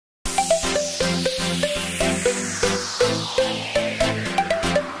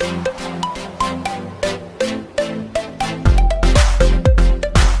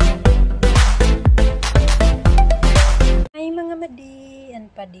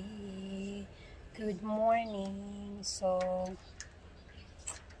everybody. Good morning. So,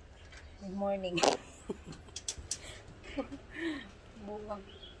 good morning. Buwang.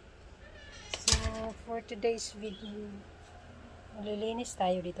 So, for today's video, malilinis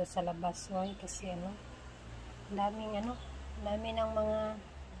tayo dito sa labas. Kasi daming dami ng mga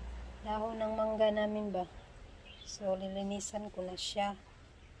dahon ng mangga namin ba. So, lilinisan ko na siya.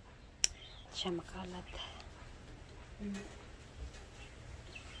 Siya makalat.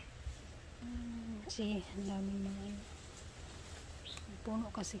 Kasi ang daming mga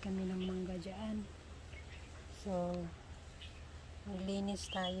puno kasi kami ng mangga dyan. So, maglinis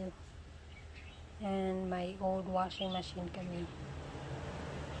tayo. And may old washing machine kami.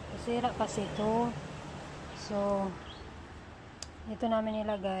 Masira kasi ito. So, ito namin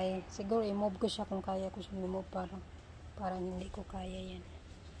nilagay. Siguro i-move ko siya kung kaya ko siya i-move. Parang hindi ko kaya yan.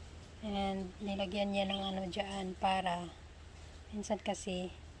 And nilagyan niya ng dyan para minsan kasi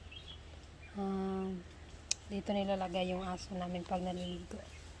dito nilalagay yung aso namin pag naliligo.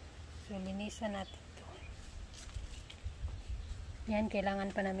 So, linisan natin ito. Yan,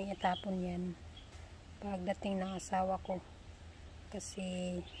 kailangan pa namin itapon yan pagdating ng asawa ko.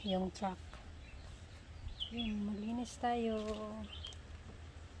 Kasi yung truck. Yun, maglinis tayo.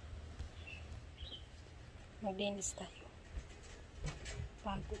 Maglinis tayo.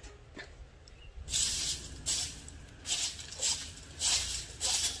 Pagod.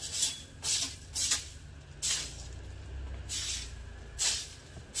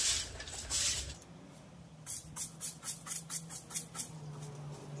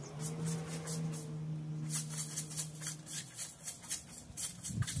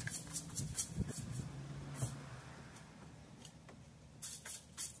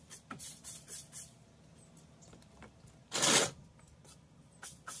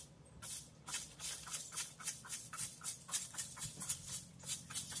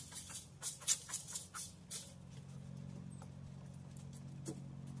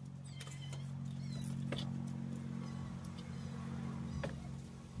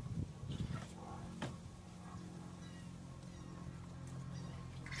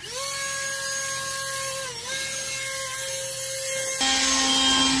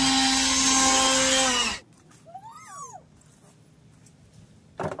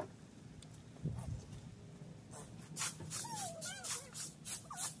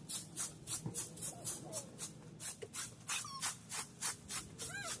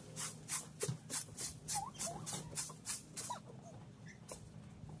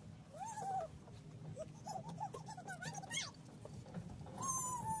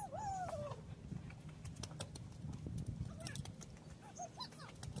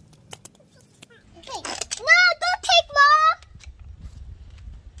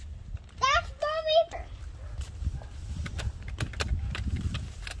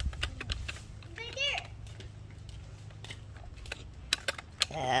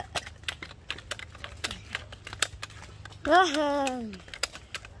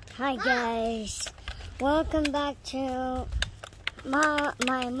 Hi guys, welcome back to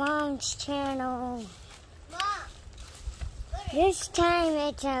my mom's channel. Mom, This time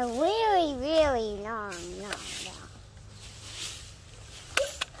it's a really long.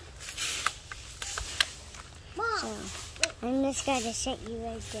 Mom. So I'm just gonna set you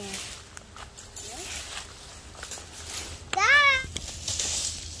right there. Dad.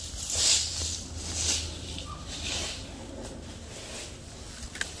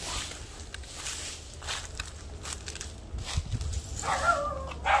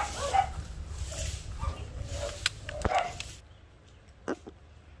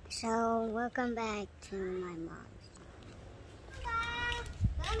 So welcome back to my mom's.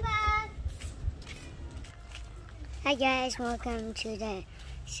 Come back. Hi guys, welcome to the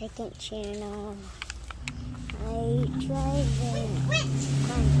second channel. I tried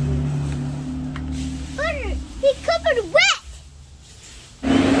Butter, he covered wet.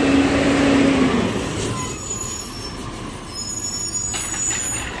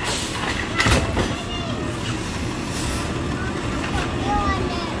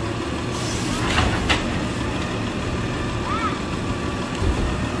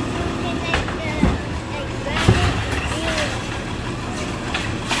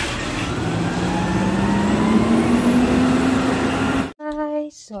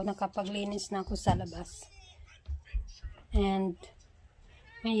 So, nakapaglinis na ako sa labas. And,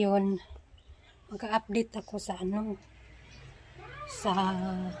 ngayon, magka-update ako sa ang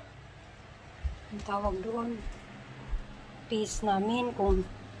tawag doon, piece namin kung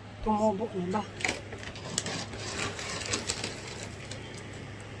tumubo na ba.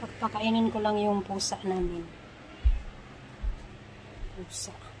 Pagpakainin ko lang yung pusa namin.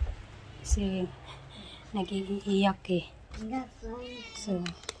 Pusa. Kasi nag-iiyak eh. That's fine. So,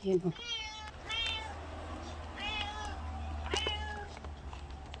 yun o.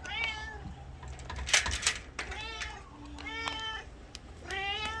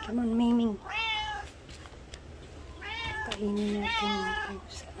 Come on, Miming. Kainin natin ito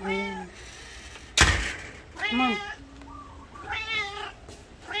sa ayan. Come on.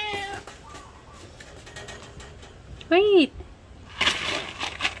 Wait!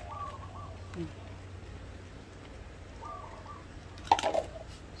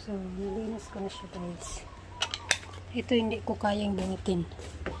 So, nilinis ko na siya, guys. Ito hindi ko kayang gamitin.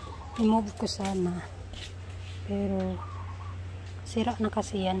 I-move ko sana. Pero, sira na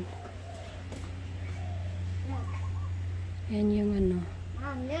kasi yan. Yan yung ano.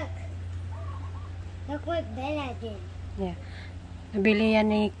 Mom, look. Look what Bella did. Yeah. Nabili yan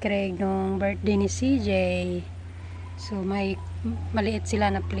ni Craig nung birthday ni CJ. So, may maliit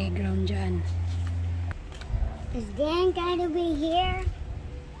sila na playground dyan. Is Dan gonna be here?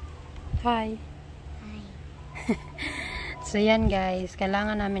 Hi. Hi. So, yan guys.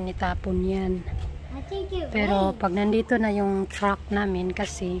 Kailangan namin itapon yan. I think it Pero, rained. pag nandito na yung truck namin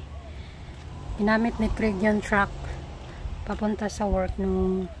kasi ginamit ni Craig yung truck papunta sa work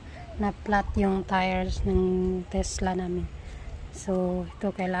nung na-flat yung tires ng Tesla namin. So,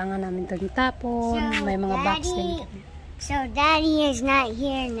 ito kailangan namin itong itapon. So, May mga box Daddy- din kami. So Daddy is not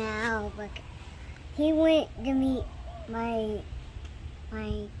here now, but he went to meet my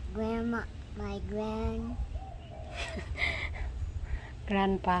grandpa,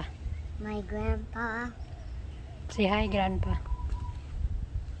 Grandpa. Say hi, Grandpa.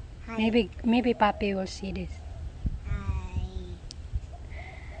 Hi. Maybe Papi will see this. Hi.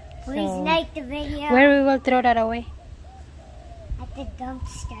 Please So, like the video where we will throw that away? at the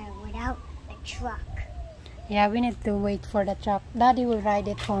dumpster without the truck. Yeah, we need to wait for the truck. Daddy will ride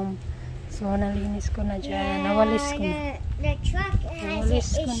it home. So, nalinis ko na dyan. Nawalis ko na. The truck has Nawalis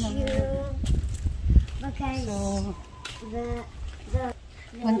an ko na. issue because So, the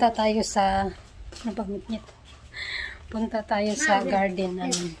punta tayo sa... Ano bang ngit? Punta tayo sa Mom, garden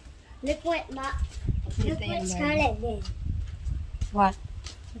namin. look what Ito yung Scarlett did. What?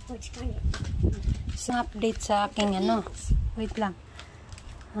 Look what Scarlett. Isang update sa aking ano. Wait lang.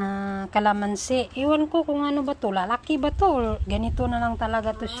 Kalamansi. Iwan ko kung ano ba to. Lalaki ba to? Or ganito na lang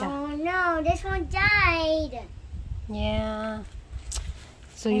talaga to siya. Oh no, this one died. Yeah.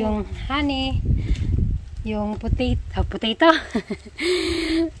 So, yung honey, yung potato,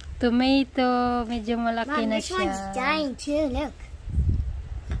 tomato, medyo malaki Mom, na this one's siya. dying too. Look.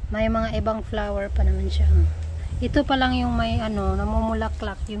 May mga ibang flower pa naman siya. Ito pa lang yung may ano,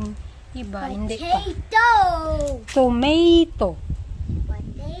 namumulaklak. Yung iba, hindi pa. Potato. Tomato.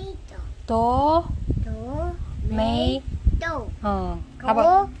 Potato. May, Tomato. oh, haba.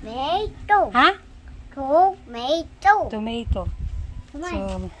 Tomato. Ha? Tomato. Tomato. Come on, So,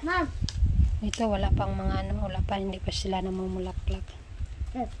 Mom. ito wala pang mga ano, wala pa, hindi pa sila namumulaklak.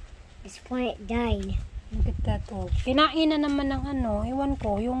 Look, this plant died. Look at that, oh. Kinain na naman ng ano, iwan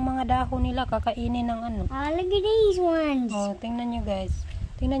ko, yung mga dahon nila kakainin ng ano. Oh, look at these ones. Oh, tingnan nyo guys.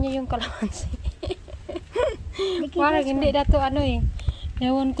 Tingnan nyo yung kalamansi. Look at Parang this hindi one. na to ano eh.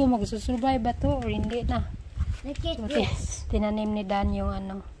 Ewan ko magsusurvive ba to or hindi na. Look at So, this. tinanim ni Dan yung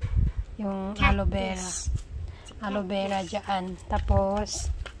ano, yung aloe vera. Cactus. Aloe vera dyan. Tapos,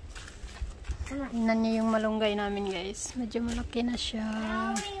 Come on. tingnan nyo yung malunggay namin guys. Medyo malaki na siya.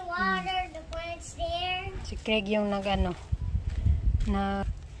 How we water the plants there? Si Craig yung nag-ano, na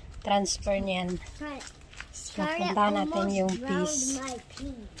transfer niyan. Scarlett Napuntahan natin almost yung drowned peas. my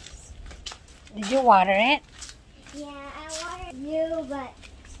peas. Did you water it? Yeah, I watered you, but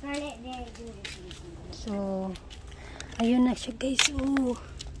Scarlett didn't do the peas. So, ayun na siya guys. Oh.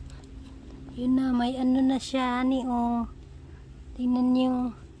 Yun na, may ano na siya. Ani, oh. Tingnan nyo.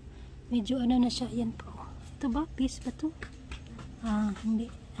 Medyo ano na siya. Yan po. Ito ba? Peas ba to? Ah,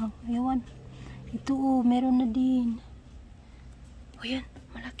 hindi. Oh, ayawan. Ito, oh. Meron na din. Oh, yan.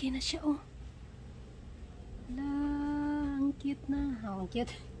 Malaki na siya, oh. Ala, ang cute na. Oh, ang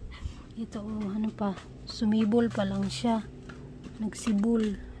cute. Ito, oh. Ano pa? Sumibol pa lang siya.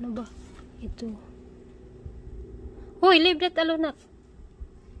 Nagsibol. Ano ba? Ito. Hoy, leave that alone, nak.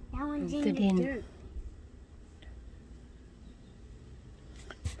 That one's Ito in the din. dirt.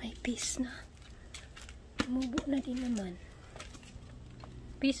 May peas na. Tumubo na din naman.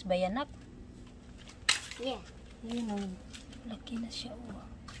 Peas ba yan, nak? Yeah. Yun, oh. Laki na siya, oh.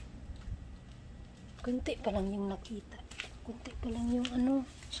 Kunti pa lang yung nakita. Kunti pa lang yung ano,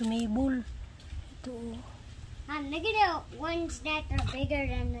 sumibol. Ito, oh. Look at the ones that are bigger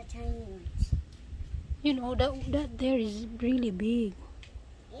than the tiny ones. You know, that there is really big.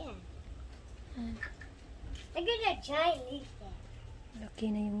 Yeah. Look at that giant leaf there.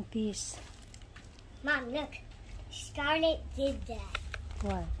 Laki na yung piece. Mom, look. Scarlet did that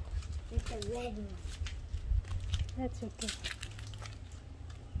What? with the red one. That's okay.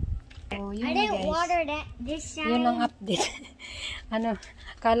 Oh, yun I na, didn't guys. water that this time. Yun ang update. Ano,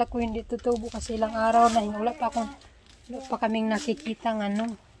 akala ko hindi tutubo kasi ilang araw na. Wala pa kaming nakikita ng ano.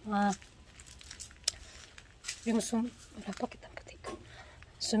 Yung wala pa kitang katika.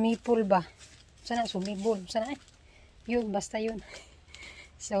 Sumipol ba? Sana sumibol. Sana yun, basta yun.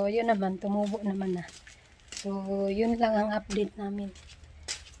 So, yun naman, tumubo naman na. So, yun lang ang update namin.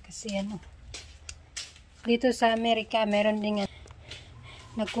 Kasi ano, dito sa Amerika, meron din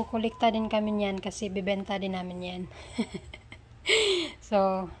nagkukolekta din kami niyan kasi bibenta din namin yan.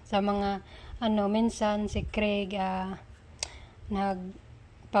 So, sa mga ano, minsan si Craig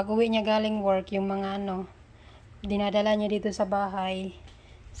pag-uwi niya galing work, yung mga ano, dinadala niya dito sa bahay.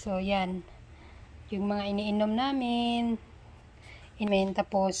 So, yan. Yung mga iniinom namin,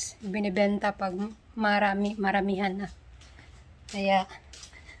 tapos binibenta pag maramihan na. Kaya,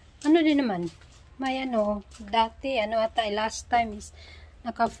 ano din naman, may ano, dati, ano ata, last time is,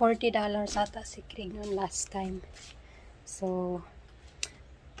 naka $40 ata si Craig noon last time. So,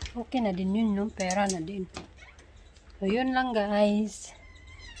 okay na din yun, no? Pera na din. So, yun lang guys.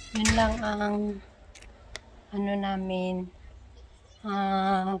 Yun lang ang ano namin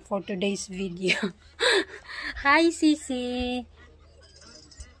for today's video. Hi, Sisi!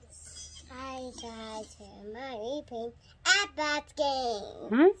 Hi guys, I'm reaping at that game.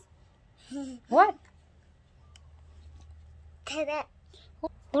 Hmm? What?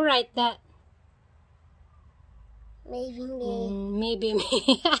 Who write that? Maybe me. Maybe me.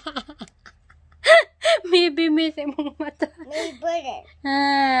 Maybe me sa mong mata. My brother.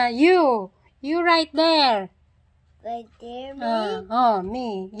 You. You right there. Right there, me.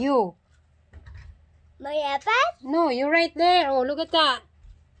 Me. You. My iPad? No, you right there. Oh, look at that.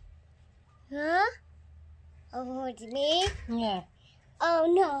 Huh? Oh, it's me? Yeah. Oh,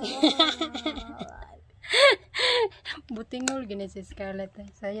 no. Butingol gina si Scarlett.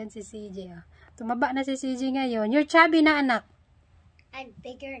 So, yan si CJ. Tumaba na si CJ ngayon. You're chubby na, anak. I'm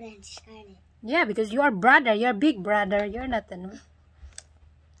bigger than Scarlet. Yeah, because you are brother. You're big brother. You're not, ano.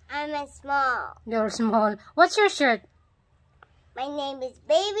 I'm a small. You're small. What's your shirt? My name is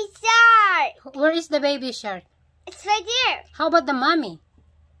Baby Shark. Where is the baby shirt? It's right here. How about the mommy?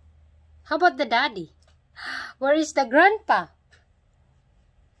 How about the daddy? Where is the grandpa?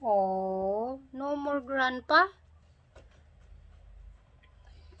 Oh, no more grandpa?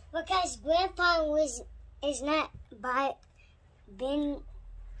 Because Grandpa is not been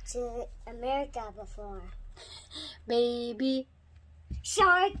to America before. Baby.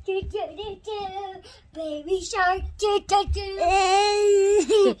 Shark, do do do do. Baby shark, do do do.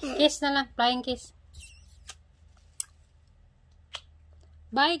 Kiss na lang. Flying kiss.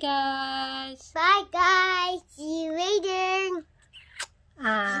 Bye, guys. Bye, guys. See you later.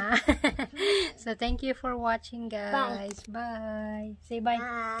 So, thank you for watching, guys. Bye. Say bye.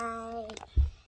 Bye.